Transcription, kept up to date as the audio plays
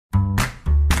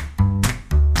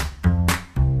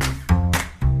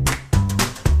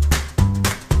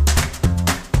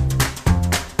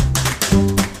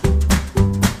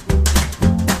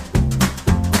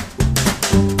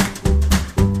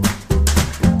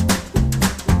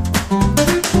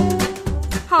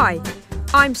Hi,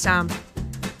 I'm Sam,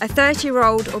 a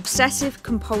 30-year-old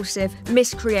obsessive-compulsive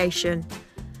miscreation.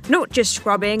 Not just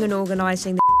scrubbing and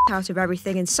organising the out of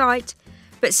everything in sight,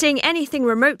 but seeing anything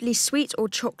remotely sweet or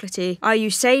chocolatey, I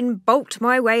Usain Bolt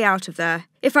my way out of there.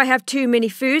 If I have too many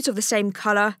foods of the same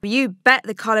colour, you bet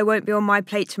the colour won't be on my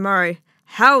plate tomorrow.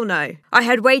 Hell no. I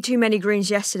had way too many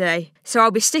greens yesterday, so I'll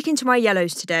be sticking to my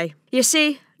yellows today. You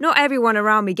see, not everyone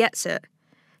around me gets it.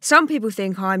 Some people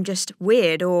think I'm just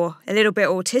weird or a little bit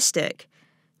autistic.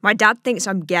 My dad thinks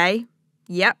I'm gay.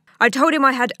 Yep. I told him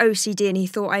I had OCD and he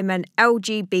thought I meant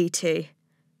LGBT.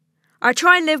 I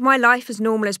try and live my life as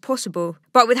normal as possible,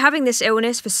 but with having this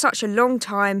illness for such a long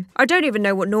time, I don't even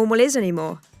know what normal is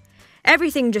anymore.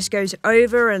 Everything just goes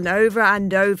over and over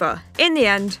and over. In the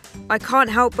end, I can't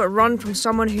help but run from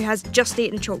someone who has just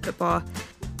eaten a chocolate bar.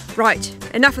 Right,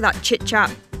 enough of that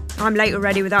chit-chat. I'm late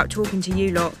already without talking to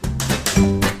you lot.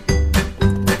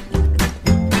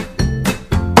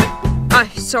 Oh,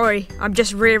 sorry, I'm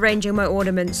just rearranging my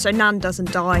ornaments so Nan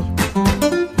doesn't die.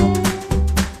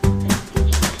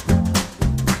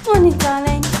 Morning,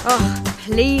 darling. Oh,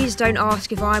 please don't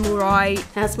ask if I'm alright.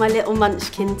 How's my little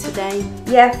munchkin today?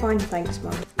 Yeah, fine, thanks,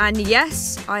 Mum. And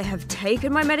yes, I have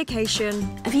taken my medication.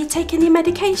 Have you taken your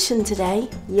medication today?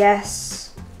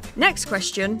 Yes. Next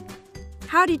question.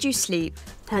 How did you sleep?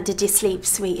 How did you sleep,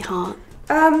 sweetheart?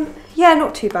 Yeah,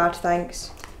 not too bad,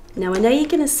 thanks. Now, I know you're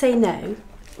going to say no,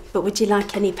 but would you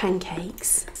like any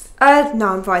pancakes? No,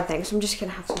 I'm fine, thanks. I'm just going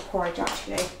to have some porridge,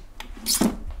 actually.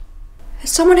 Has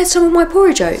someone had some of my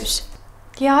porridge oats?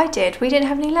 Yeah, I did. We didn't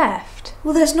have any left.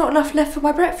 Well, there's not enough left for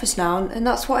my breakfast now, and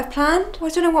that's what I've planned.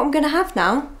 Well, I don't know what I'm going to have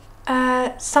now.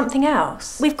 Something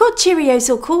else. We've got Cheerios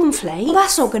or cornflakes. Well,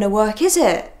 that's not going to work, is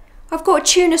it? I've got a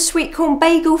tuna sweet corn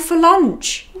bagel for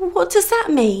lunch. What does that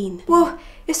mean? Well,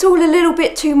 it's all a little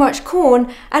bit too much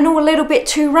corn and all a little bit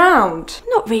too round.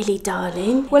 Not really,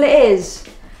 darling. Well, it is.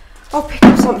 I'll pick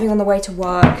up something on the way to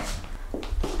work.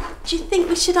 Do you think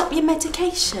we should up your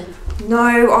medication?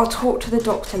 No, I'll talk to the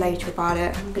doctor later about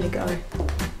it. I'm going to go.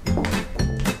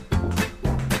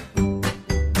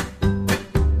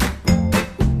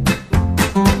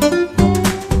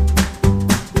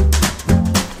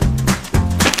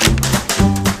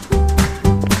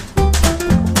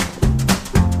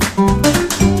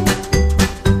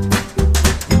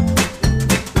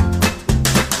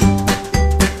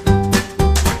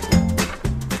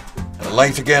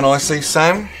 Late again, I see,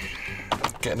 Sam.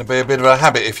 Getting to be a bit of a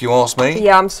habit, if you ask me.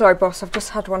 Yeah, I'm sorry, boss. I've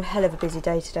just had one hell of a busy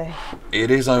day today.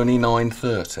 It is only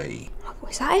 9:30.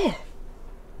 What, is that it?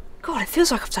 God, it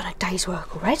feels like I've done a day's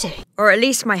work already. Or at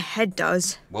least my head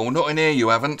does. Well, not in here, you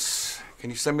haven't. Can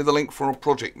you send me the link for a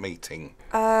project meeting?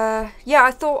 Yeah,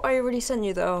 I thought I already sent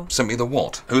you the Earl. Send me the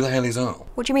what? Who the hell is Earl?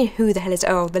 What do you mean, who the hell is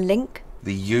Earl? The link?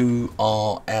 The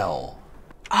URL.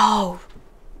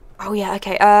 Oh, yeah,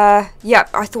 okay. Yeah,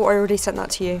 I thought I already sent that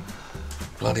to you.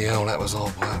 Bloody hell, that was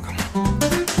hard work.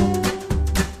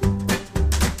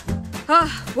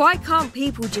 Why can't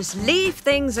people just leave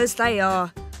things as they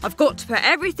are? I've got to put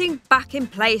everything back in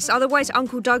place, otherwise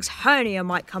Uncle Doug's hernia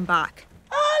might come back.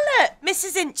 Oh, look,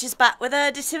 Mrs. Inch is back with her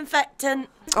disinfectant.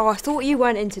 Oh, I thought you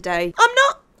weren't in today. I'm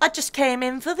not. I just came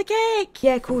in for the cake.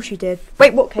 Yeah, of course you did.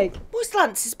 Wait, what cake? Well, it's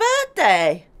Lance's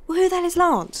birthday. Well, who the hell is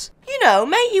Lance? You know,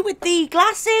 matey with the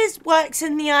glasses, works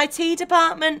in the IT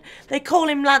department. They call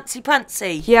him Lancey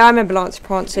Prancy. Yeah, I remember Lance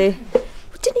Prancy. Well,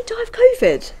 didn't he die of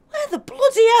COVID? Where the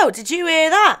bloody hell did you hear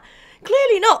that?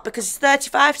 Clearly not, because he's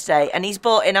 35 today and he's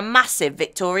bought in a massive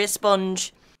Victoria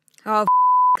sponge. Oh,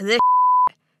 this.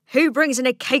 Who brings in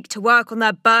a cake to work on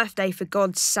their birthday, for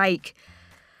God's sake?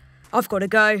 I've got to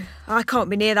go. I can't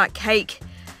be near that cake.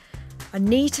 I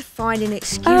need to find an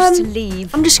excuse to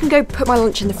leave. I'm just going to go put my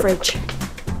lunch in the fridge.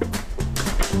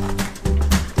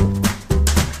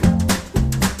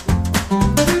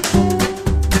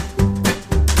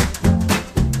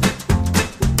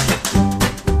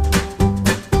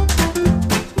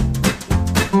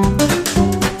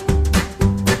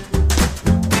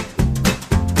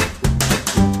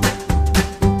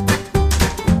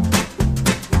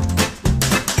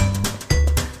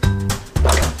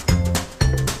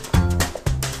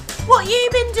 What you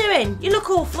been doing? You look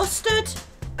all flustered.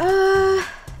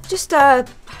 Just a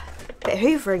bit of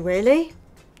hoovering, really.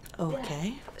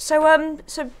 Okay. So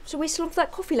we still have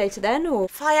that coffee later then, or?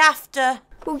 If I have to.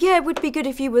 Well, yeah, it would be good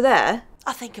if you were there.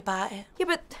 I'll think about it. Yeah,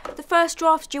 but the first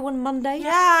draft's due on Monday.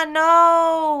 Yeah, I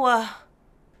know.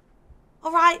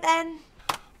 All right then.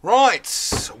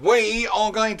 Right, we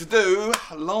are going to do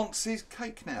Lance's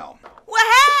cake now. Well,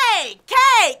 hey!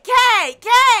 Cake! Cake!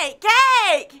 Cake!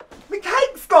 Cake! My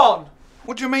cake's gone!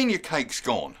 What do you mean your cake's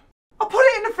gone? I put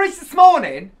it in the fridge this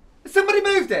morning. Somebody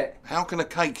moved it. How can a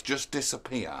cake just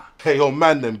disappear? Hey, yo,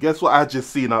 man, them, guess what I just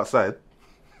seen outside?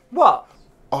 What?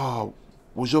 Oh,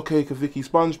 was your cake a Vicky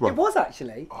Sponge, bro? It was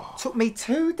actually. Took me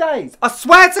 2 days. I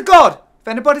swear to God, if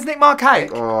anybody's nicked my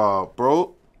cake. Oh,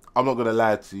 bro, I'm not gonna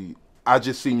lie to you. I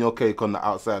just seen your cake on the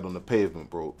outside on the pavement,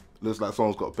 bro. Looks like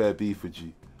someone's got bare beef with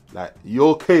you. Like,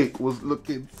 your cake was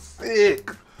looking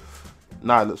sick.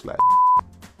 Nah, it looks like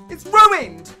It's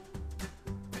ruined.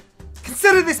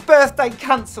 Consider this birthday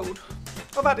cancelled.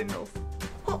 I've had enough.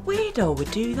 What weirdo would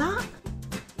do that?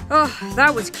 Oh,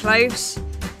 that was close.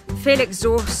 Feel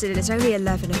exhausted and it's only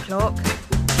 11 o'clock.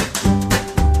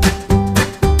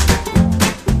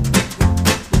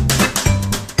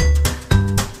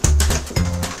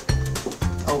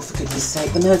 Oh, for goodness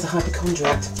sake, the man's a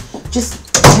hypochondriac.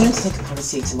 Just tell him to take a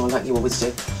paracetamol like you always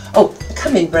do. Oh,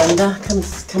 come in, Brenda. Come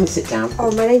and sit down.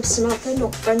 Oh, my name's Samantha,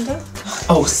 not Brenda.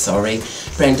 Oh, sorry.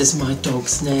 Brenda's my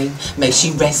dog's name. May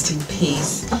she rest in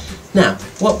peace. Now,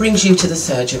 what brings you to the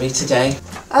surgery today?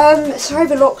 So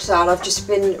over lockdown I've just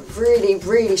been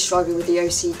really struggling with the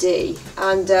OCD,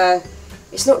 and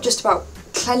it's not just about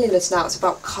cleanliness now, it's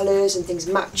about colours and things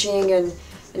matching and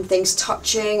things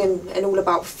touching and all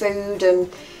about food.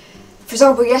 And for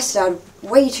example, yesterday I had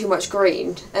way too much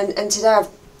green and today I've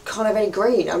can't have any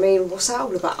green. I mean, what's that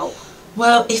all about?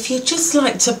 Well, if you'd just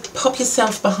like to pop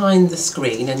yourself behind the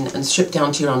screen and strip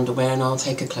down to your underwear, and I'll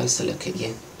take a closer look at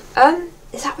you.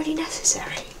 Is that really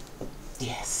necessary?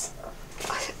 Yes.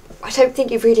 I don't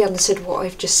think you've really understood what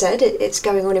I've just said. It's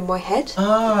going on in my head.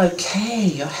 Oh, okay,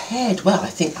 your head. Well, I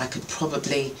think I can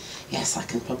probably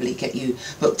get you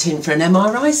booked in for an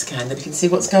MRI scan, then we can see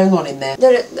what's going on in there.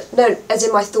 No, as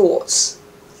in my thoughts.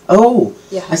 Oh,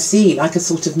 Yeah. I see, like a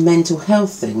sort of mental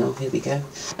health thing. Oh, here we go.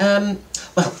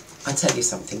 Well, I'll tell you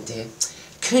something, dear.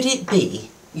 Could it be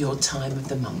your time of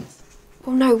the month?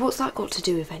 Well, no, what's that got to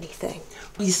do with anything?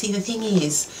 Well, you see, the thing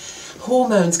is,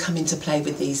 hormones come into play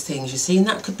with these things, you see, and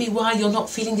that could be why you're not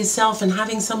feeling yourself and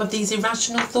having some of these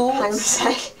irrational thoughts. Hang on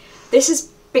a sec. This has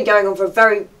been going on for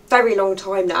a very long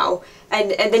time now,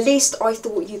 and the least I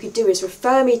thought you could do is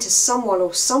refer me to someone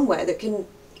or somewhere that can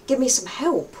give me some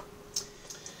help.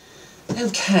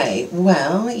 Okay,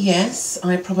 well, yes,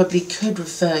 I probably could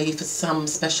refer you for some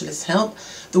specialist help.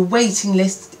 The waiting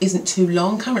list isn't too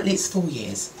long. Currently it's 4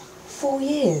 years. 4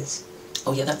 years?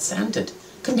 Oh yeah, that's standard.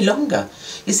 Can be longer.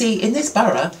 You see, in this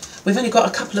borough, we've only got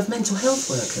a couple of mental health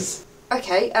workers.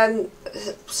 Okay,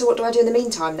 so what do I do in the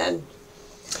meantime then?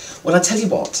 Well, I'll tell you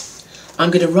what.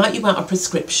 I'm going to write you out a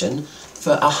prescription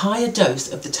for a higher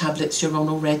dose of the tablets you're on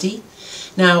already.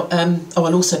 Now,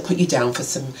 I'll also put you down for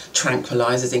some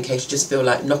tranquilizers in case you just feel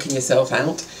like knocking yourself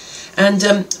out. And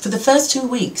for the first 2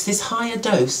 weeks, this higher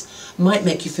dose might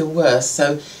make you feel worse.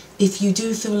 So if you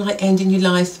do feel like ending your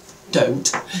life,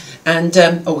 don't. And,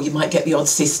 you might get the odd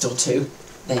cyst or two.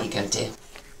 There you go, dear.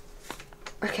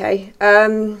 Okay,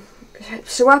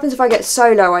 so what happens if I get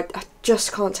so low I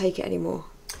just can't take it anymore?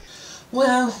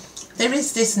 Well, there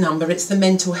is this number. It's the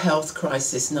mental health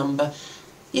crisis number.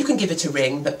 You can give it a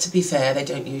ring, but to be fair, they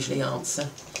don't usually answer.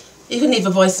 You can leave a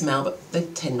voicemail, but they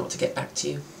tend not to get back to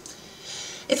you.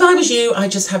 If I was you,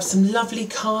 I'd just have some lovely,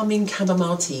 calming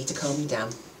chamomile tea to calm you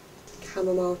down.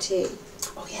 Chamomile tea?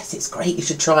 Oh yes, it's great. You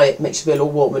should try it. Makes you feel all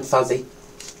warm and fuzzy.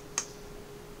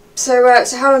 So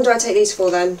how long do I take these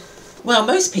for then? Well,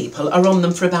 most people are on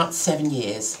them for about 7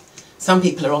 years. Some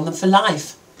people are on them for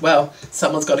life. Well,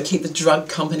 someone's got to keep the drug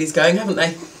companies going, haven't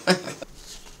they?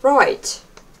 Right.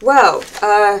 Well,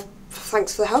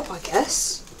 thanks for the help, I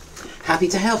guess. Happy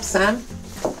to help, Sam.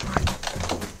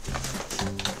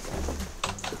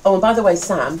 Oh, and by the way,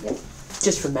 Sam, Yep.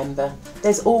 just remember,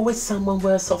 there's always someone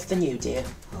worse off than you, dear.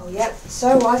 Oh, yep,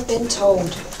 so I've been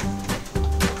told.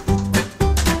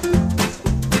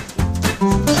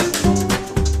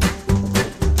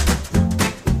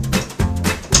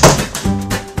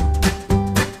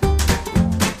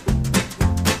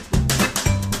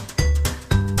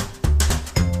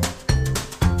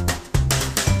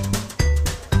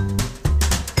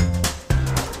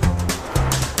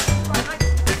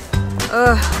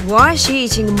 Why is she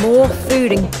eating more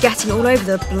food and getting all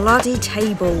over the bloody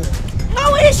table?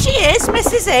 Oh, here she is,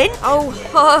 Mrs. In. Oh,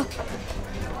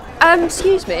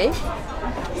 excuse me.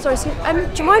 Sorry,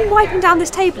 do you mind wiping down this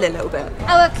table a little bit?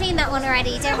 Oh, I've cleaned that one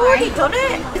already, don't I've worry. already done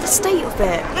it. The state of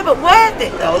it. Yeah, but worth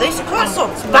it though. This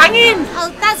croissant's banging. Oh,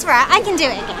 that's right, I can do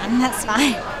it again, that's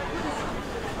fine.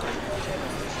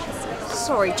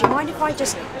 Sorry, do you mind if I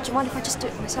just do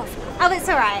it myself? Oh, it's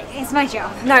alright, it's my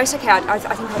job. No, it's okay. I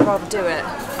think I'd rather do it.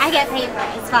 I get paid for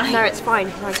it, it's fine. No, it's fine.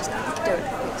 Can I just do it,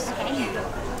 please? Okay.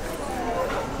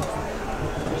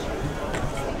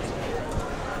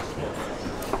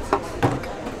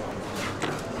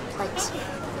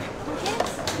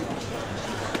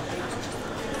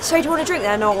 So do you want a drink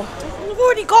then, or? I've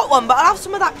already got one, but I'll have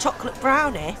some of that chocolate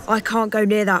brownie. I can't go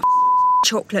near that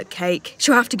chocolate cake.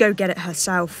 She'll have to go get it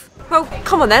herself. Well,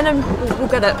 come on then, and we'll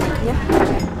get it, yeah?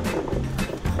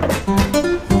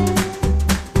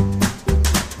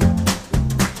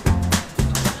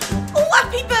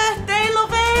 Happy birthday,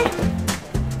 lovey!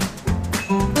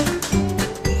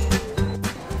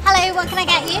 Hello, what can I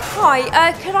get you?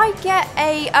 Hi, could I get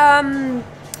a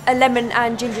lemon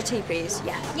and ginger tea, please?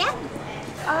 Yeah. Yeah?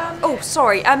 Oh,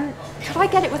 sorry, could I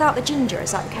get it without the ginger,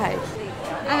 is that okay?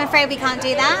 I'm afraid we can't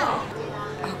do that.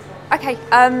 Okay,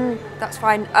 that's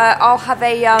fine. I'll have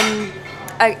a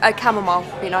chamomile,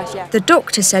 be nice, yeah. The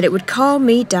doctor said it would calm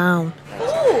me down.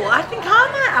 Ooh, I think I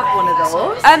might have one of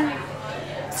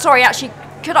those. Sorry, actually,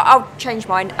 I'll change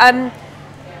mine.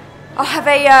 I'll have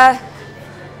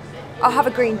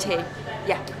a green tea.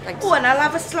 Yeah, thanks. Oh, and I'll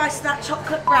have a slice of that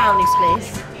chocolate brownie,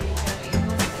 please.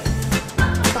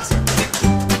 That's it.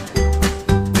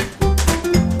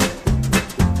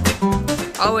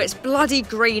 Oh, it's bloody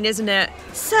green, isn't it?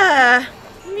 Sir,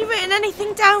 have you written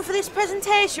anything down for this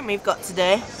presentation we've got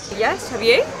today? Yes, have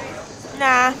you?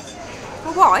 Nah.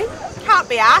 Well, why? Can't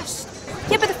be asked.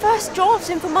 Yeah, but the first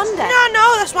draft's in for Monday.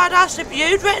 No, that's why I'd asked if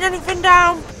you'd written anything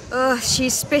down. Ugh,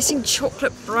 she's spitting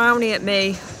chocolate brownie at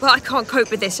me. But I can't cope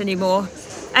with this anymore.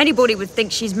 Anybody would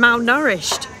think she's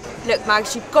malnourished. Look,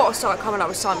 Mags, you've got to start coming up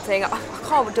with something. I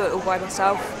can't do it all by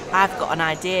myself. I've got an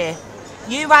idea.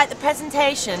 You write the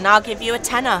presentation and I'll give you a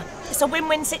tenner. It's a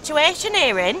win-win situation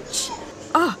here, Inch.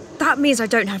 Ah, that means I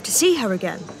don't have to see her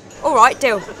again. All right,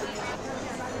 deal.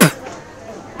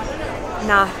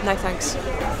 Nah, no thanks.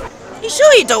 You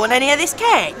sure you don't want any of this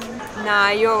cake? Nah,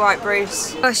 you're all right,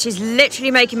 Bruce. Oh, she's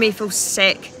literally making me feel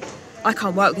sick. I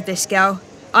can't work with this girl.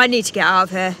 I need to get out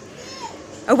of here.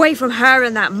 Away from her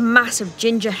and that massive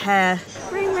ginger hair.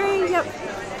 Ring, ring, yep.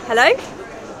 Hello?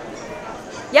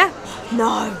 Yeah?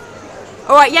 No.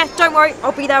 All right, yeah, don't worry.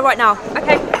 I'll be there right now.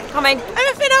 Okay, coming.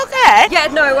 Everything okay? Yeah,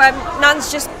 no,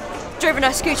 Nan's just driven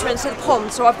her scooter into the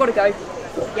pond, so I've got to go.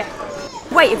 Yeah.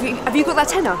 Wait, have you got that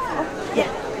tenner? Oh, yeah.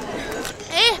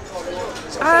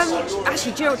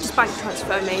 Actually, do you know what? Just bank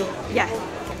transfer me. Yeah.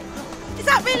 Is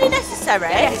that really necessary?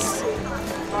 Yes.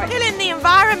 Right. Killing the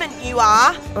environment, you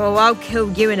are. Oh, I'll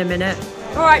kill you in a minute.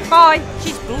 All right, bye.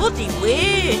 She's bloody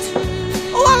weird.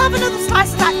 Oh, I'll have another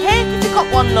slice of that cake if you've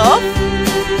got one, love.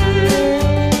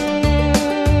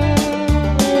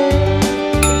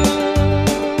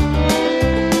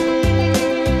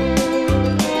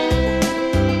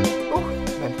 Oh,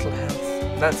 mental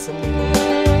health. That's a new one.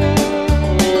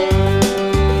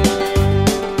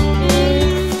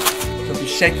 You'll be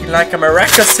shaking like a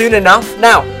maraca soon enough.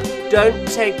 Now, don't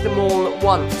take them all at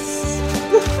once.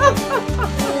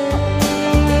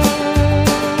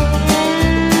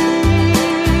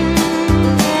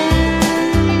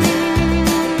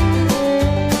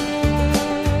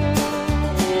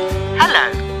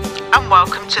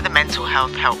 Welcome to the Mental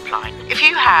Health Helpline. If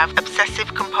you have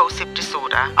obsessive compulsive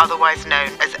disorder, otherwise known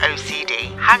as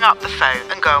OCD, hang up the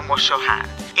phone and go and wash your hands.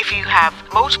 If you have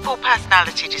multiple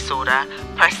personality disorder,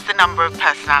 press the number of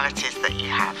personalities that you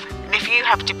have. And if you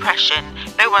have depression,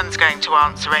 no one's going to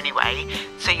answer anyway,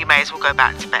 so you may as well go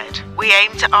back to bed. We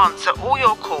aim to answer all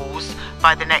your calls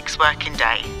by the next working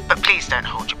day, but please don't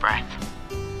hold your breath.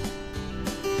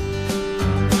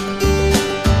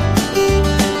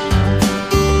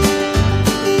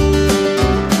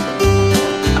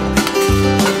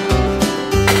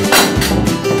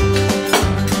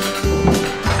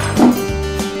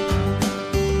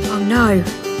 No,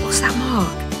 what's that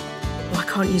mark? Oh, I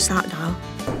can't use that now.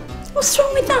 What's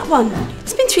wrong with that one?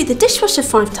 It's been through the dishwasher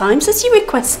 5 times, as you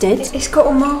requested. It's got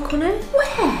a mark on it.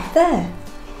 Where? There.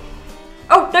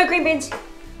 Oh, no green beans.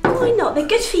 Why not? They're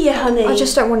good for you, honey. I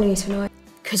just don't want any tonight.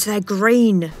 Because they're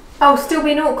green. Oh, still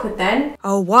being awkward then?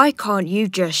 Oh, why can't you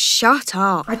just shut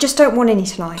up? I just don't want any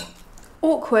tonight.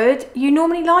 Awkward? You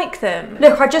normally like them.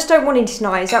 Look, I just don't want any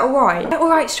tonight. Is that all right? All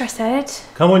right, Stress Head.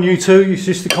 Come on, you two. Your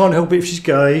sister can't help it if she's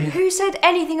gay. Who said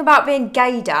anything about being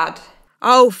gay, Dad?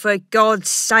 Oh, for God's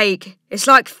sake. It's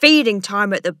like feeding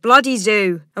time at the bloody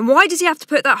zoo. And why does he have to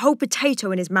put that whole potato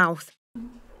in his mouth?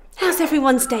 How's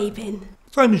everyone's day been?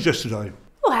 Same as yesterday.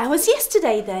 Well, how was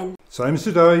yesterday then? Same as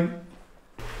today.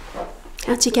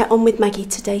 How'd you get on with Maggie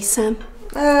today, Sam?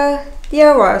 Yeah,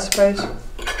 all right, I suppose.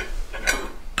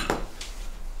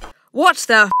 What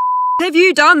the have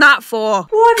you done that for?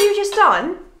 What have you just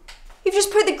done? You've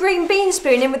just put the green bean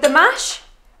spoon in with the mash,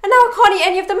 and now I can't eat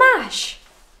any of the mash.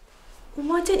 Well,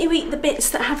 why don't you eat the bits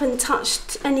that haven't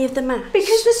touched any of the mash?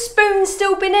 Because the spoon's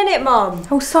still been in it, Mum.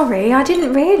 Oh, sorry, I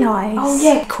didn't realise. Oh,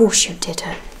 yeah, of course you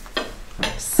didn't.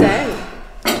 So,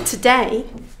 today,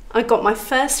 I got my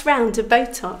first round of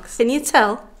Botox. Can you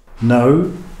tell?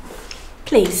 No.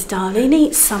 Please, darling,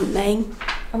 eat something.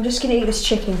 I'm just going to eat this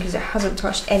chicken because it hasn't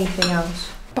touched anything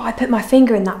else. But I put my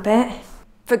finger in that bit.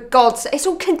 For God's sake, it's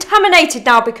all contaminated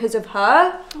now because of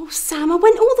her. Oh, Sam, I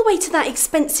went all the way to that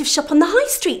expensive shop on the high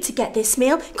street to get this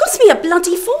meal. It cost me a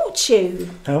bloody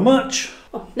fortune. How much?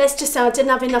 Oh, let's just say I didn't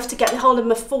have enough to get the whole of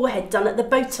my forehead done at the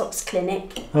Botox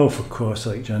clinic. Oh, for Christ's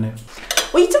sake, Janet.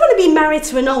 Well, you don't want to be married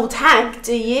to an old hag,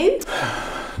 do you?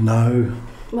 No.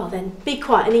 Well then, be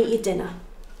quiet and eat your dinner.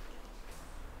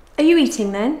 Are you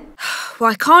eating then? Well,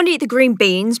 I can't eat the green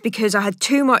beans because I had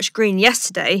too much green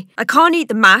yesterday. I can't eat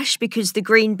the mash because the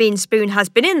green bean spoon has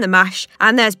been in the mash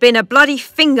and there's been a bloody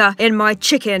finger in my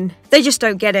chicken. They just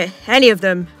don't get it, any of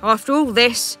them. After all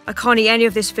this, I can't eat any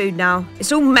of this food now.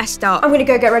 It's all messed up. I'm going to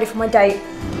go get ready for my date.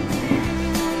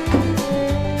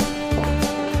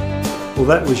 Well,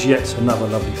 that was yet another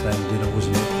lovely family dinner,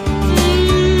 wasn't it?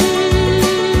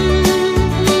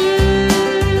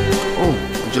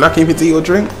 Oh, would you like anything to eat or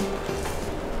drink?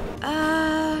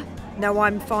 No,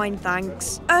 I'm fine,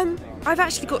 thanks. I've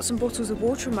actually got some bottles of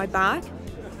water in my bag.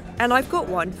 And I've got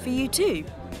one for you too.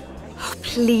 Oh,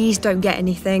 please don't get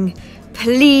anything.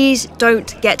 Please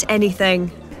don't get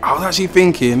anything. I was actually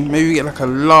thinking maybe we get like a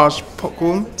large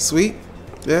popcorn, sweet,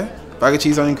 yeah? Bag of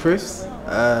cheese onion crisps,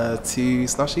 2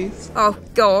 slushies. Oh,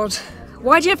 God.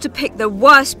 Why do you have to pick the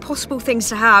worst possible things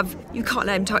to have? You can't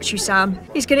let him touch you, Sam.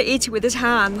 He's going to eat it with his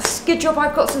hands. Good job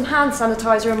I've got some hand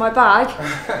sanitizer in my bag.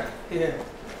 Yeah.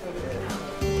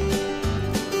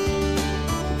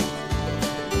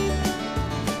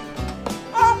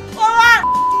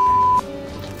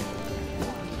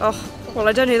 Oh, well,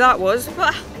 I don't know who that was.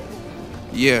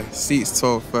 Yeah, seats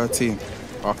 12, 13.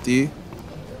 After you?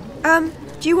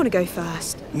 Do you want to go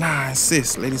first? Nah,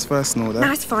 insist. Ladies first and all that.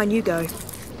 No, it's fine, you go.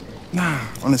 Nah,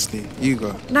 honestly, you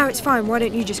go. No, it's fine, why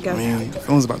don't you just go? I mean, the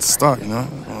film's about to start, you know? I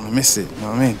don't want to miss it, you know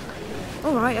what I mean?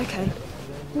 All right, okay.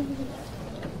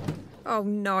 Oh,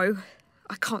 no.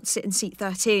 I can't sit in seat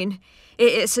 13.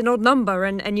 It's an odd number,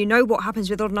 and you know what happens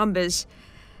with odd numbers.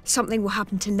 Something will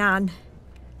happen to Nan.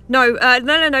 No,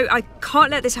 no, I can't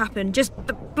let this happen. Just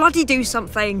bloody do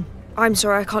something. I'm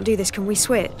sorry, I can't do this. Can we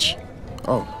switch?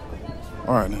 Oh,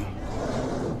 all right then.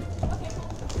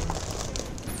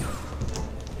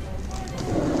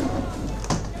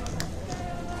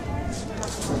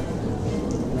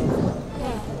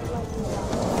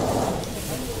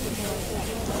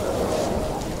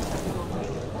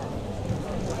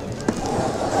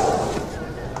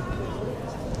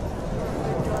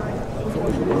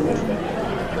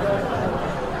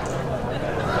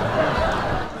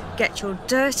 Get your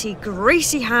dirty,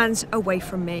 greasy hands away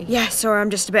from me. Yeah, sorry,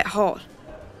 I'm just a bit hot.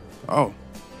 Oh.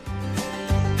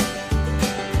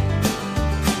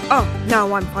 Oh,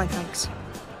 no, I'm fine, thanks.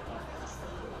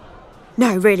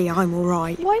 No, really, I'm all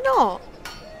right. Why not?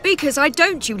 Because I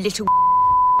don't, you little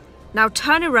Now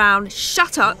turn around,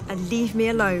 shut up, and leave me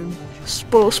alone.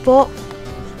 Spoil sport.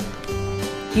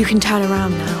 You can turn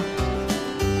around now.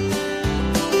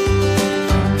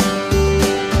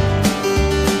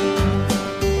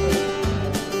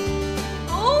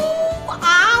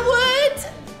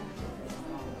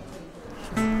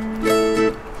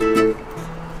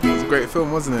 Great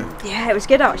film, wasn't it? Yeah, it was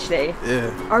good actually.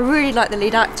 Yeah. I really like the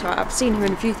lead actor. I've seen him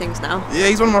in a few things now. Yeah,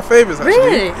 he's one of my favourites actually.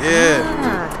 Really? Yeah.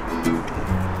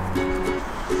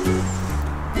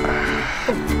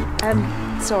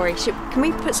 Ah. Sorry, can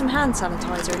we put some hand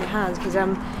sanitizer in your hands? Because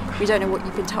we don't know what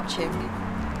you've been touching.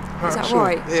 Is that sure.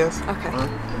 right? Yes. Okay.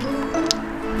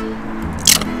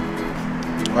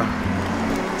 Wow.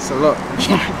 It's a lot.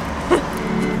 Yeah.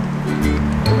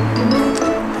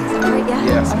 Is that right? Yeah?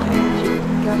 Yes. Okay.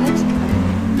 Go ahead.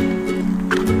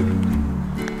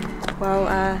 Well,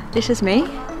 this is me.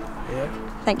 Yeah.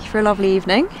 Thank you for a lovely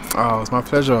evening. Oh, it's my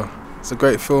pleasure. It's a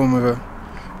great film with a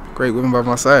great woman by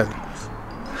my side.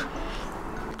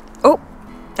 Oh,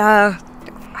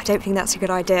 I don't think that's a good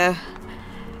idea.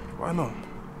 Why not?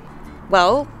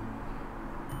 Well,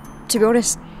 to be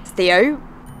honest, Theo,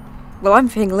 well, I'm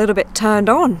feeling a little bit turned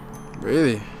on.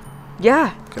 Really?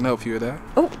 Yeah. Can I help you with that?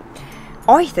 Oh,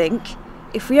 I think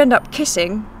if we end up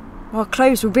kissing, our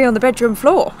clothes will be on the bedroom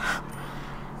floor.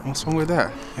 What's wrong with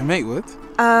that? Your mate would?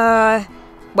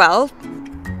 Well,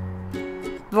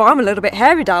 I'm a little bit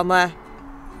hairy down there.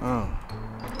 Oh.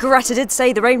 Greta did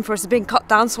say the rainforest has been cut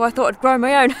down, so I thought I'd grow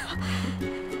my own.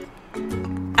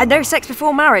 And no sex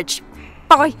before marriage.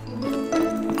 Bye.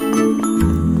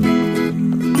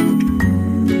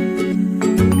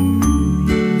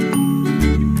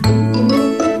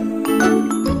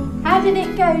 How did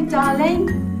it go,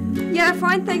 darling? Yeah,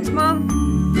 fine, thanks, Mum.